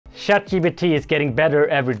ChatGPT is getting better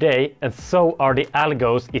every day, and so are the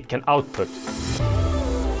algos it can output.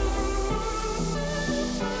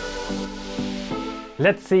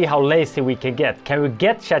 Let's see how lazy we can get. Can we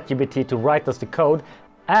get ChatGPT to write us the code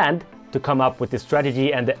and to come up with the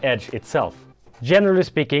strategy and the edge itself? Generally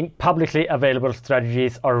speaking, publicly available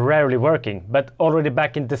strategies are rarely working, but already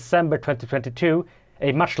back in December 2022,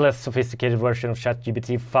 a much less sophisticated version of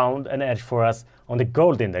ChatGPT found an edge for us on the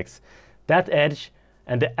gold index. That edge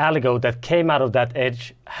and the algo that came out of that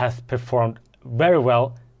edge has performed very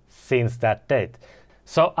well since that date.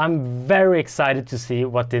 So I'm very excited to see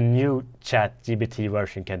what the new ChatGPT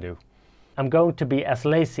version can do. I'm going to be as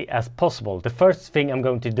lazy as possible. The first thing I'm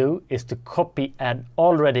going to do is to copy an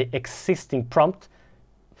already existing prompt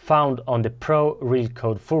found on the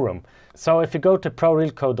ProRealCode forum. So if you go to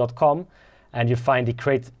ProRealCode.com and you find the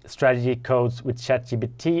Create Strategy Codes with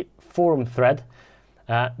ChatGPT forum thread,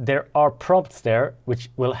 there are prompts there which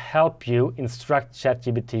will help you instruct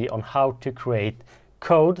ChatGPT on how to create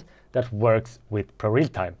code that works with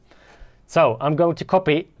ProRealTime. So I'm going to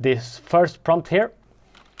copy this first prompt here.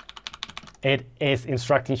 It is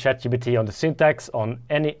instructing ChatGPT on the syntax, on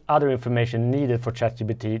any other information needed for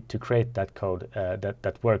ChatGPT to create that code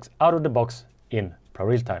that works out of the box in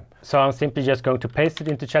ProRealTime. So I'm simply just going to paste it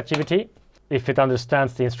into ChatGPT. If it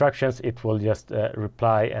understands the instructions, it will just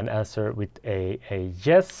reply and answer with a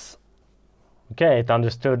yes. Okay, it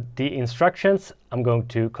understood the instructions. I'm going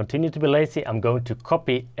to continue to be lazy. I'm going to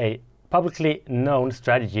copy a publicly known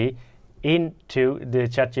strategy into the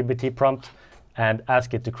ChatGPT prompt and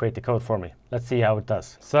ask it to create the code for me. Let's see how it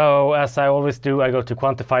does. So as I always do, I go to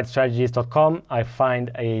quantifiedstrategies.com. I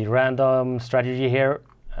find a random strategy here.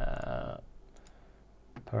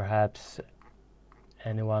 Perhaps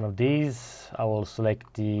any one of these. I will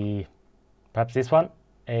select perhaps this one,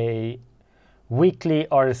 a weekly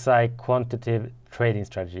RSI quantitative trading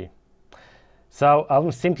strategy. So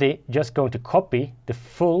I'm simply just going to copy the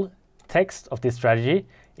full text of this strategy.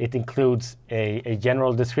 It includes a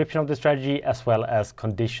general description of the strategy as well as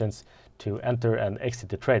conditions to enter and exit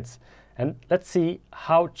the trades. And let's see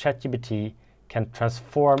how ChatGPT can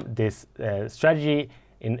transform this strategy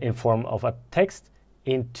in form of a text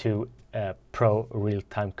into pro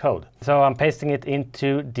real-time code. So I'm pasting it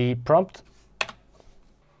into the prompt.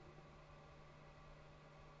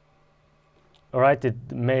 All right, it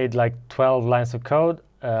made like 12 lines of code.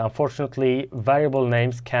 Unfortunately, variable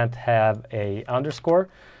names can't have a underscore.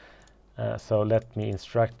 So let me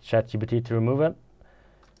instruct ChatGPT to remove it.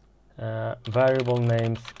 Variable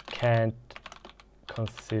names can't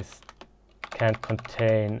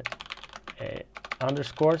contain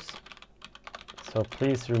underscores. So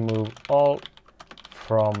please remove all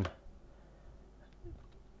from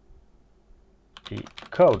the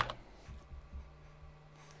code.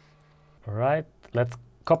 All right, let's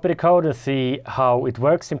copy the code and see how it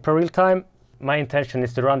works in ProRealTime. My intention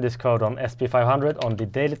is to run this code on SP500 on the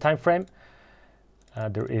daily time frame.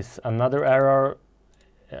 There is another error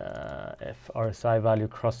if RSI value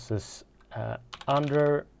crosses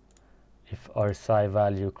under, if RSI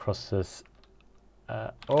value crosses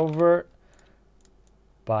over,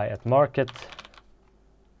 buy at market,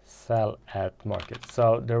 sell at market.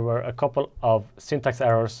 So there were a couple of syntax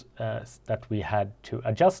errors that we had to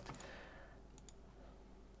adjust.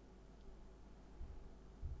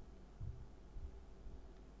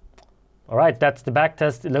 All right, that's the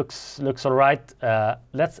backtest. It looks all right.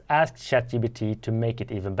 Let's ask ChatGPT to make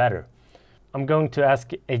it even better. I'm going to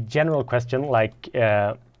ask a general question like,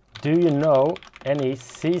 do you know any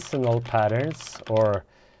seasonal patterns or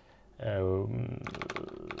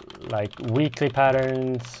like weekly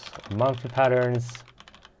patterns, monthly patterns,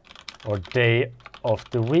 or day of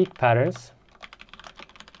the week patterns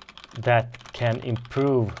that can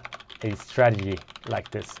improve a strategy like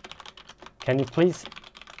this? Can you please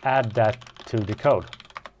add that to the code?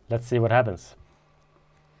 Let's see what happens.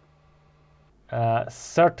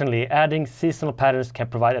 Certainly, adding seasonal patterns can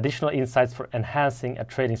provide additional insights for enhancing a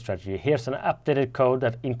trading strategy. Here's an updated code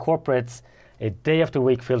that incorporates a day of the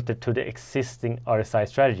week filter to the existing RSI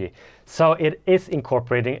strategy. So it is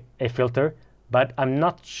incorporating a filter, but I'm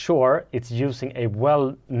not sure it's using a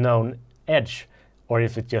well-known edge or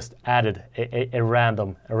if it just added a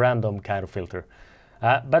random kind of filter.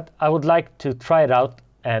 But I would like to try it out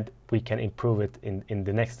and we can improve it in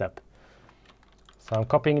the next step. So I'm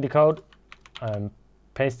copying the code, I'm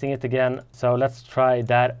pasting it again. So let's try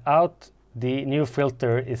that out. The new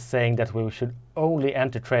filter is saying that we should only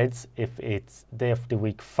enter trades if it's day of the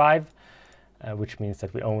week 5, which means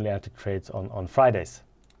that we only enter trades on Fridays.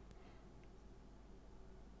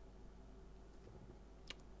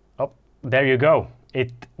 Oh, there you go.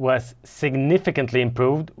 it was significantly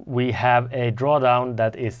improved. We have a drawdown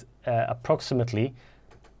that is approximately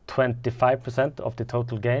 25% of the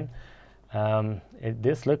total gain.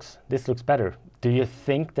 This looks better. Do you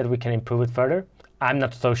think that we can improve it further? I'm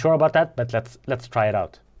not so sure about that, but let's try it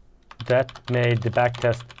out. That made the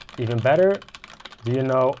backtest even better. Do you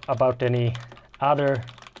know about any other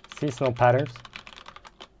seasonal patterns?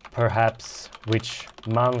 Perhaps which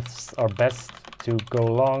months are best to go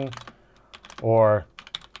long, or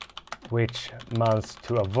which months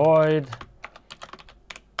to avoid,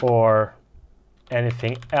 or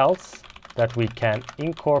anything else that we can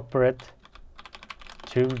incorporate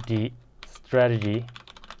to the strategy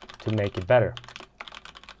to make it better.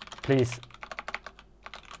 Please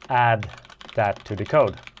add that to the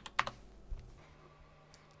code.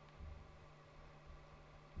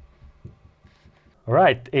 All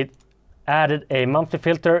right, it added a monthly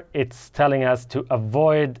filter. It's telling us to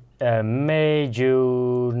avoid May,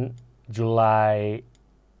 June, July,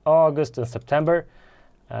 August, and September.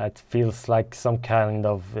 It feels like some kind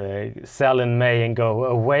of sell in May and go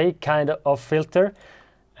away kind of filter.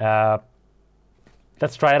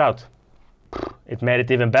 Let's try it out. It made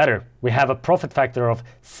it even better. We have a profit factor of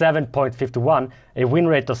 7.51, a win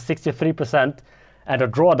rate of 63%, and a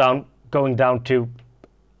drawdown going down to,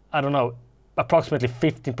 I don't know, approximately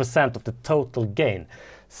 15% of the total gain.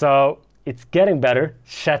 So it's getting better.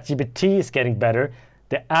 ChatGPT is getting better.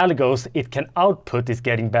 The algos it can output is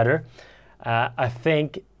getting better. I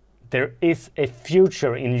think there is a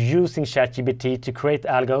future in using ChatGPT to create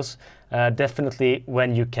algos, definitely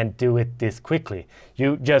when you can do it this quickly.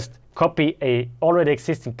 You just copy a already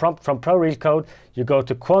existing prompt from ProRealCode, you go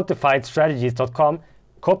to quantifiedstrategies.com,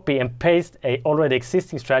 copy and paste a already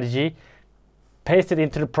existing strategy, paste it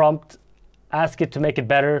into the prompt, ask it to make it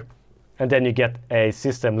better, and then you get a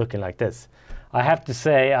system looking like this. I have to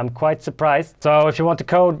say I'm quite surprised. So if you want the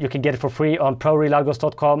code, you can get it for free on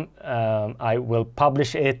ProRealAlgos.com. I will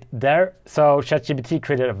publish it there. So ChatGPT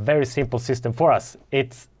created a very simple system for us.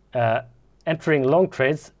 It's entering long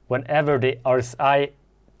trades whenever the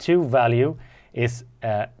RSI2 value is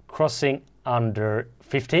crossing under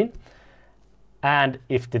 15. And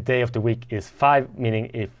if the day of the week is 5, meaning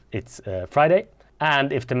if it's Friday.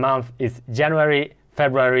 And if the month is January,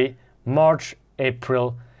 February, March,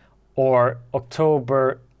 April, or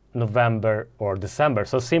October, November, or December.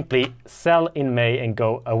 So simply sell in May and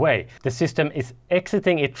go away. The system is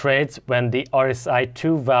exiting its trades when the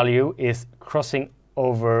RSI2 value is crossing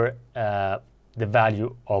over the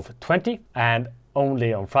value of 20, and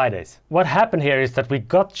only on Fridays. What happened here is that we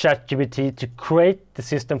got ChatGPT to create the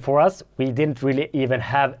system for us. We didn't really even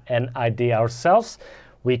have an idea ourselves.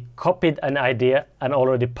 We copied an idea, an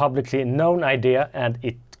already publicly known idea, and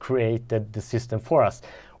it created the system for us.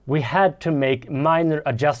 We had to make minor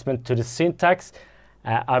adjustment to the syntax.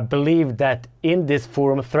 I believe that in this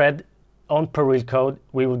forum thread on ProRealCode,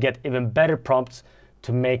 we will get even better prompts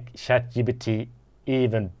to make ChatGPT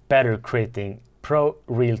even better creating pro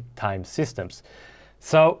real-time systems.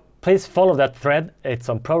 So please follow that thread. It's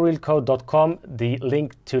on ProRealCode.com. The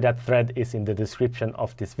link to that thread is in the description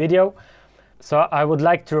of this video. So I would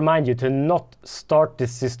like to remind you to not start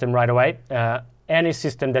this system right away. Any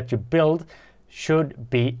system that you build should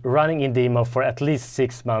be running in demo for at least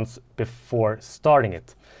 6 months before starting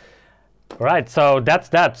it. All right, so that's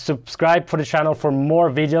that. Subscribe for the channel for more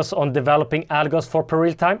videos on developing algos for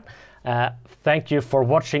ProRealTime. Thank you for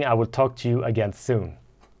watching. I will talk to you again soon.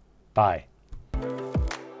 Bye.